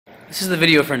This is the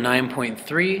video for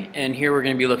 9.3, and here we're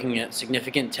going to be looking at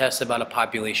significant tests about a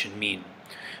population mean.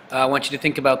 I want you to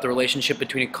think about the relationship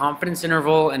between a confidence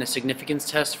interval and a significance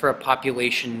test for a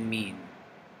population mean.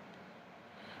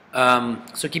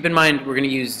 So keep in mind, we're going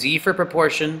to use Z for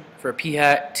proportion, for a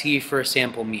p-hat, T for a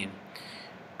sample mean.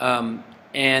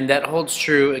 And that holds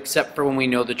true except for when we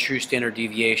know the true standard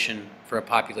deviation for a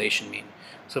population mean.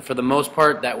 So for the most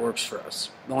part, that works for us.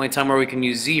 The only time where we can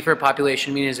use Z for a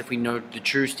population mean is if we know the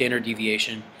true standard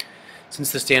deviation,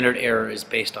 since the standard error is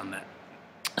based on that.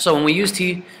 So when we use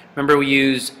T, remember we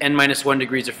use n-1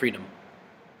 degrees of freedom.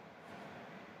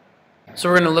 So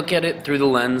we're going to look at it through the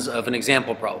lens of an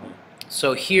example problem.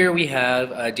 So here we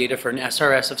have data for an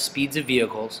SRS of speeds of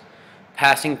vehicles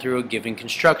passing through a given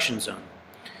construction zone.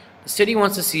 The city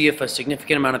wants to see if a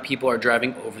significant amount of people are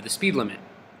driving over the speed limit.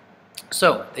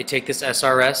 So they take this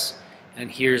SRS, and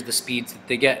here's the speeds that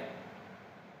they get.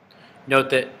 Note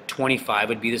that 25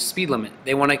 would be the speed limit.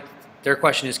 Their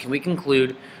question is, can we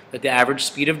conclude that the average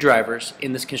speed of drivers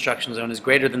in this construction zone is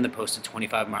greater than the posted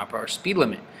 25 mph speed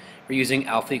limit? We're using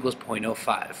alpha equals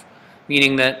 0.05,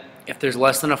 meaning that if there's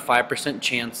less than a 5%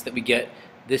 chance that we get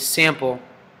this sample,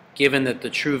 given that the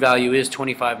true value is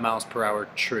 25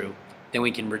 mph true, then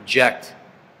we can reject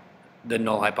the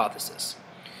null hypothesis.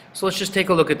 So let's just take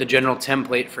a look at the general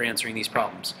template for answering these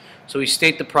problems. So we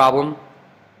state the problem.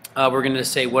 We're going to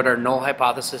say what our null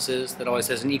hypothesis is. That always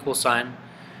has an equal sign.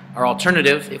 Our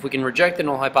alternative, if we can reject the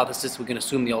null hypothesis, we can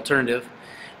assume the alternative.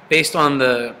 Based on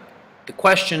the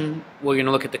question, we're going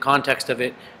to look at the context of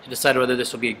it to decide whether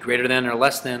this will be a greater than or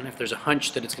less than. If there's a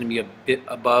hunch that it's going to be a bit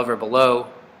above or below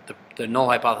the null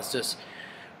hypothesis,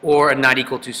 or a not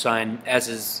equal to sign, as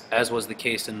was the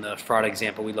case in the fraud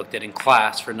example we looked at in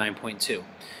class for 9.2.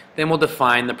 Then we'll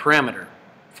define the parameter.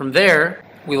 From there,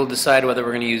 we will decide whether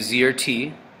we're going to use Z or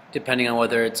T, depending on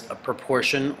whether it's a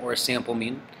proportion or a sample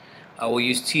mean. We'll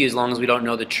use T as long as we don't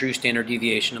know the true standard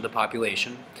deviation of the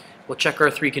population. We'll check our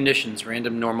three conditions,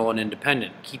 random, normal, and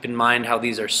independent. Keep in mind how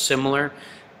these are similar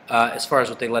as far as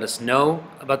what they let us know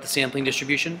about the sampling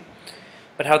distribution,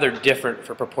 but how they're different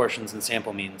for proportions and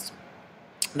sample means.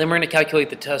 Then we're going to calculate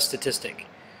the test statistic,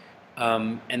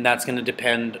 and that's going to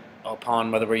depend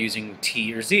upon whether we're using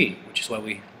T or Z, which is why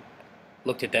we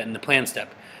looked at that in the plan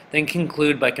step. Then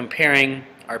conclude by comparing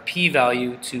our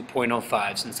p-value to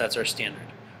 0.05, since that's our standard.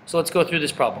 So let's go through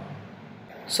this problem.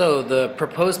 So the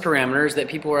proposed parameter is that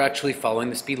people are actually following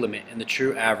the speed limit, and the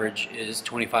true average is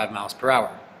 25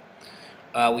 mph.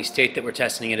 We state that we're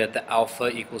testing it at the alpha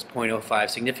equals 0.05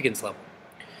 significance level,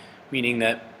 meaning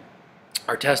that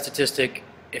our test statistic,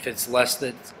 if its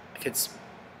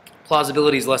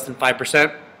plausibility is less than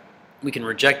 5%, we can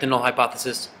reject the null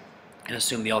hypothesis and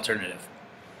assume the alternative.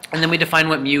 And then we define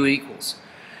what mu equals.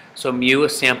 So mu, a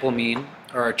sample mean,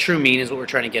 or a true mean is what we're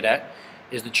trying to get at,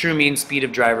 is the true mean speed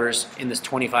of drivers in this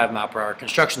 25 mph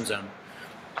construction zone.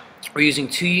 We're using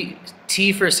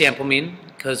T for a sample mean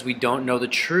because we don't know the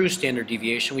true standard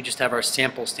deviation, we just have our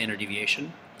sample standard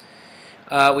deviation.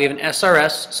 We have an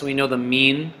SRS, so we know the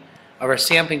mean of our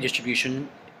sampling distribution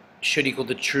should equal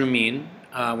the true mean.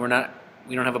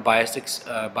 We don't have a biased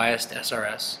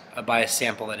SRS, a biased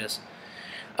sample that is.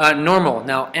 Normal,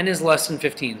 now n is less than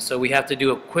 15, so we have to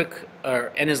do a quick,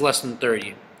 or n is less than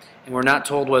 30, and we're not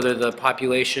told whether the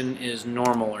population is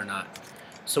normal or not.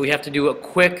 So we have to do a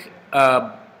quick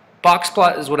box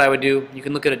plot is what I would do. You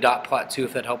can look at a dot plot too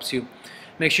if that helps you.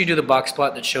 Make sure you do the box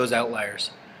plot that shows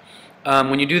outliers.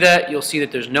 When you do that, you'll see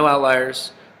that there's no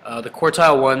outliers. The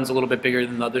quartile one's a little bit bigger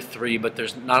than the other three, but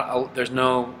there's not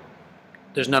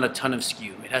a ton of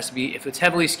skew. It has to be, if it's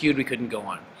heavily skewed, we couldn't go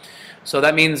on. So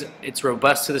that means it's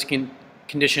robust to this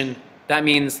condition. That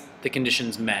means the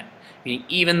condition's met. Meaning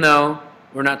even though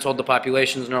we're not told the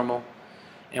population is normal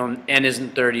and n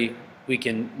isn't 30, we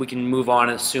can move on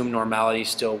and assume normality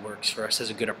still works for us as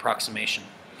a good approximation.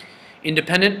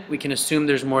 Independent, we can assume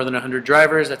there's more than 100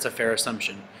 drivers. That's a fair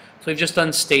assumption. So we've just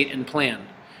done state and plan.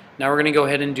 Now we're going to go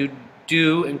ahead and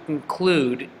do and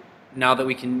conclude now that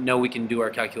we can do our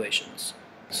calculations.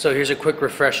 So here's a quick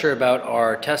refresher about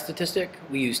our test statistic.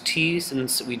 We use T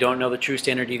since we don't know the true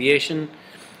standard deviation.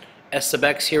 S sub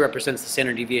x here represents the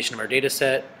standard deviation of our data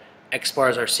set. X bar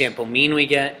is our sample mean we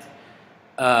get.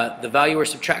 The value we're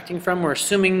subtracting from, we're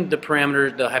assuming the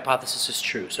parameter, the hypothesis is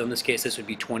true. So in this case, this would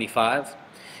be 25.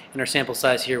 And our sample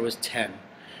size here was 10.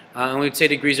 And we would say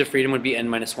degrees of freedom would be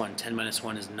n-1. 10 minus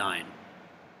 1 is 9.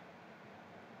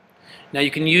 Now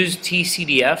you can use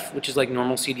TCDF, which is like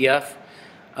normal CDF,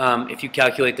 if you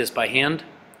calculate this by hand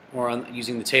or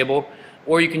using the table,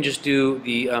 or you can just do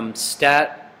the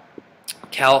stat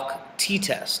calc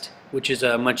t-test, which is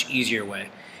a much easier way.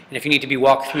 And if you need to be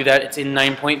walked through that, it's in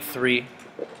 9.3.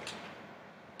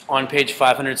 on page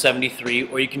 573,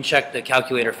 or you can check the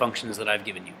calculator functions that I've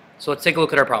given you. So let's take a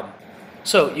look at our problem.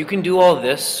 So you can do all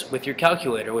this with your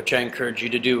calculator, which I encourage you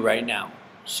to do right now.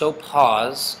 So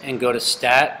pause and go to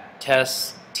Stat,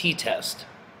 Test, T-Test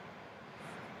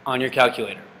on your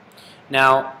calculator.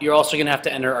 Now you're also going to have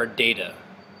to enter our data.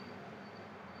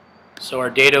 So our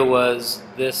data was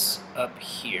this up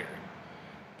here.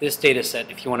 This data set,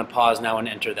 if you want to pause now and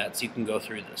enter that so you can go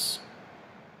through this.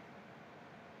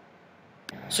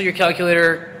 So your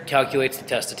calculator calculates the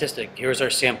test statistic. Here's our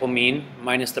sample mean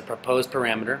minus the proposed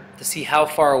parameter to see how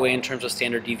far away in terms of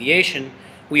standard deviation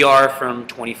we are from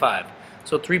 25.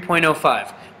 So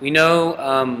 3.05. We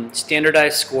know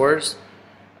standardized scores,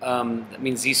 that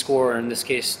means z-score, or in this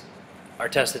case our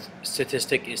test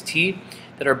statistic is t,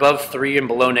 that are above 3 and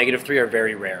below -3 are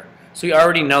very rare. So we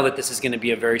already know that this is going to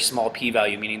be a very small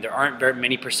p-value, meaning there aren't very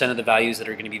many percent of the values that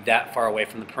are going to be that far away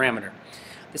from the parameter.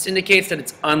 This indicates that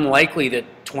it's unlikely that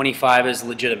 25 is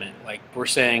legitimate. Like we're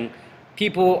saying,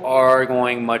 people are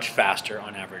going much faster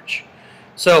on average.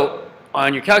 So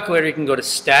on your calculator, you can go to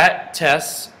Stat,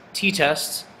 Tests,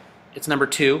 T-Tests. It's number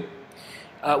 2.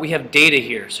 We have data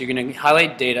here. So you're going to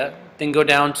highlight data, then go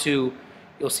down to,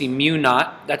 you'll see mu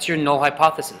naught. That's your null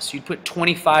hypothesis. You'd put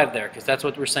 25 there because that's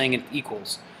what we're saying it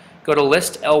equals. Go to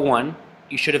list L1.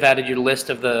 You should have added your list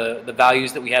of the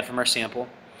values that we had from our sample.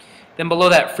 Then below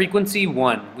that, frequency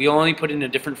 1. We only put in a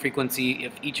different frequency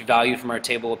if each value from our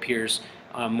table appears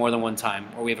more than one time,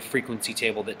 or we have a frequency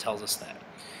table that tells us that.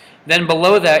 Then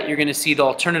below that, you're going to see the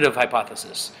alternative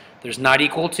hypothesis. There's not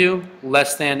equal to,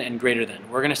 less than, and greater than.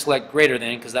 We're going to select greater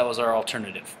than because that was our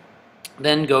alternative.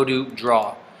 Then go to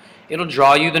draw. It'll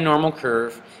draw you the normal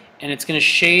curve, and it's going to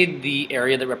shade the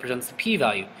area that represents the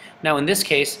p-value. Now in this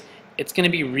case, it's going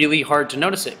to be really hard to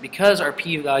notice it because our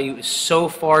p-value is so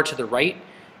far to the right,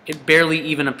 it barely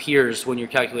even appears when your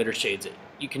calculator shades it.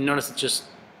 You can notice it just,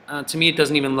 to me it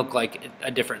doesn't even look like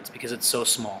a difference because it's so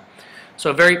small.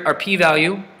 So our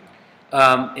p-value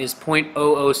is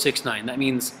 0.0069. That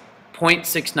means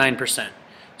 0.69%.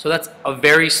 So that's a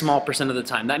very small percent of the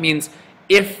time. That means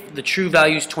if the true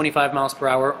value is 25 miles per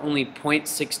hour, only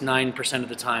 0.69% of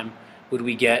the time would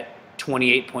we get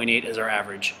 28.8 as our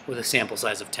average with a sample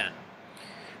size of 10.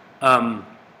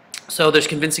 So there's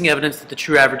convincing evidence that the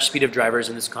true average speed of drivers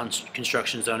in this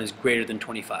construction zone is greater than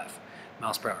 25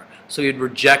 miles per hour. So you'd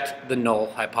reject the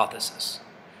null hypothesis.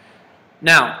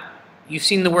 Now, you've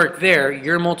seen the work there.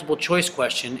 Your multiple choice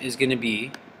question is going to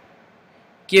be,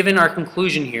 given our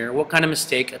conclusion here, what kind of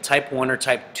mistake, a type 1 or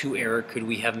type 2 error, could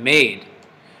we have made?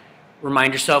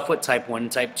 Remind yourself what type 1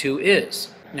 and type 2 is.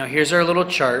 Now here's our little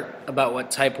chart about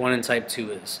what type 1 and type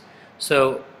 2 is.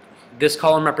 So this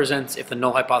column represents if the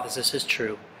null hypothesis is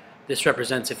true. This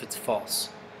represents if it's false.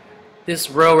 This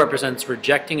row represents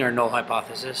rejecting our null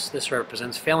hypothesis. This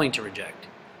represents failing to reject.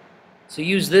 So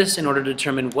use this in order to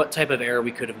determine what type of error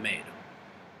we could have made.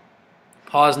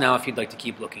 Pause now if you'd like to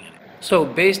keep looking at it. So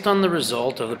based on the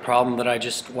result of the problem that I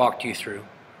just walked you through,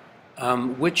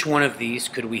 which one of these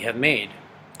could we have made?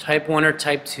 Type 1 or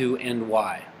type 2, and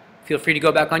why? Feel free to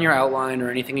go back on your outline or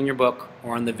anything in your book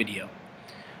or on the video.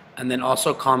 And then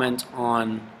also comment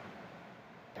on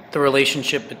the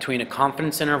relationship between a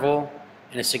confidence interval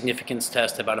and a significance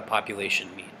test about a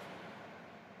population mean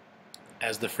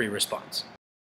as the free response.